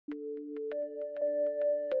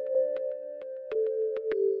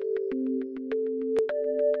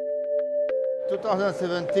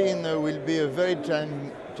2017 will be a very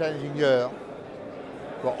challenging year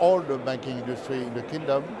for all the banking industry in the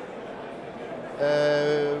kingdom.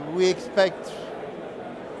 We expect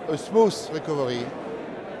a smooth recovery.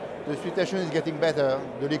 The situation is getting better.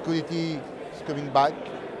 The liquidity is coming back.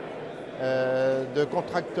 The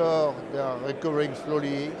contractors, they are recovering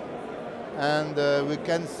slowly. And we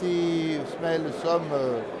can smell some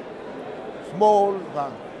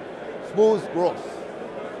smooth growth.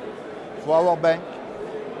 For our bank,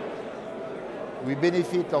 we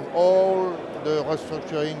benefit of all the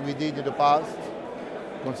restructuring we did in the past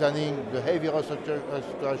concerning the heavy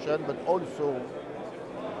restructuration, but also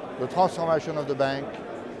the transformation of the bank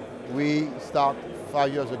we start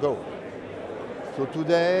 5 years ago. So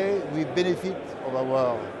today we benefit of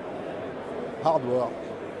our hard work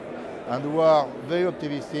and we are very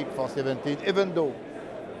optimistic for 2017, even though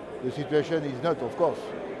the situation is not, of course,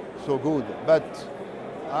 so good. But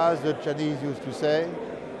as the Chinese used to say,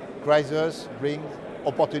 crisis brings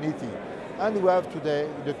opportunity. And we have today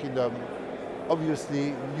in the kingdom,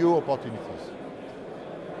 obviously, new opportunities.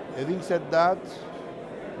 Having said that,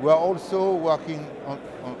 we are also working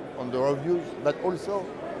on the revenues, but also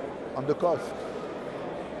on the cost.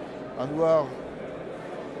 And we are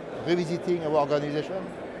revisiting our organization,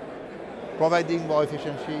 providing more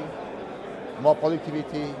efficiency, more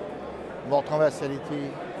productivity, more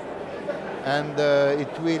transversality, and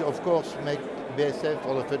it will, of course, make BSF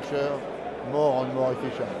for the future more and more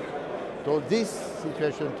efficient. So this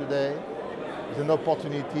situation today is an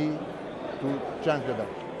opportunity to change the bank.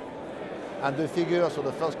 And the figures of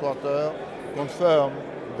the first quarter confirm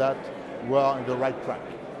that we are on the right track.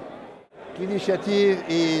 Key initiative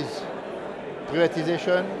is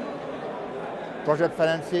privatization, project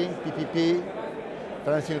financing, PPP,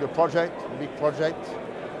 financing the project, big project.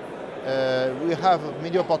 We have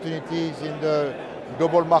many opportunities in the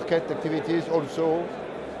global market activities also.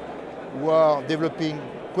 We are developing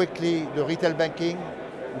quickly the retail banking,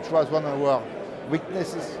 which was one of our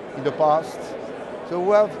weaknesses in the past. So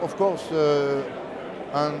we have, of course,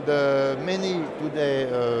 many today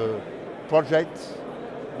projects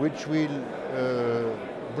which will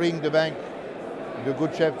bring the bank in a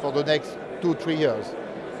good shape for the next 2-3 years.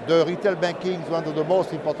 The retail banking is one of the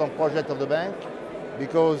most important projects of the bank,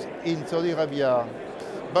 because in Saudi Arabia,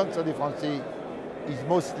 Banque Fransi is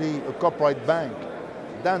mostly a corporate bank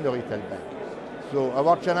than the retail bank. So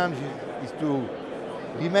our challenge is to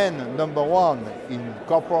remain #1 in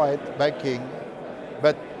corporate banking,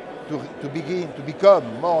 but to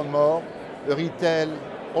become more and more a retail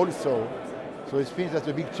also. So it means that's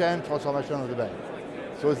a big change, transformation of the bank.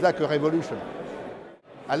 So it's like a revolution.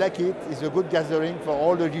 I like it. It's a good gathering for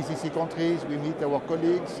all the GCC countries. We meet our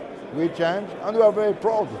colleagues, we change, and we are very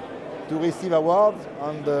proud to receive awards,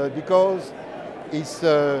 and because it's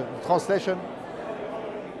a translation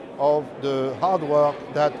of the hard work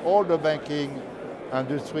that all the banking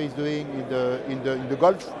industry is doing in the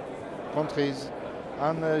Gulf countries,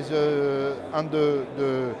 and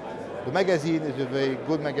the magazine is a very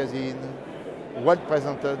good magazine, well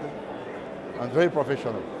presented, and very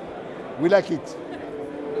professional. We like it.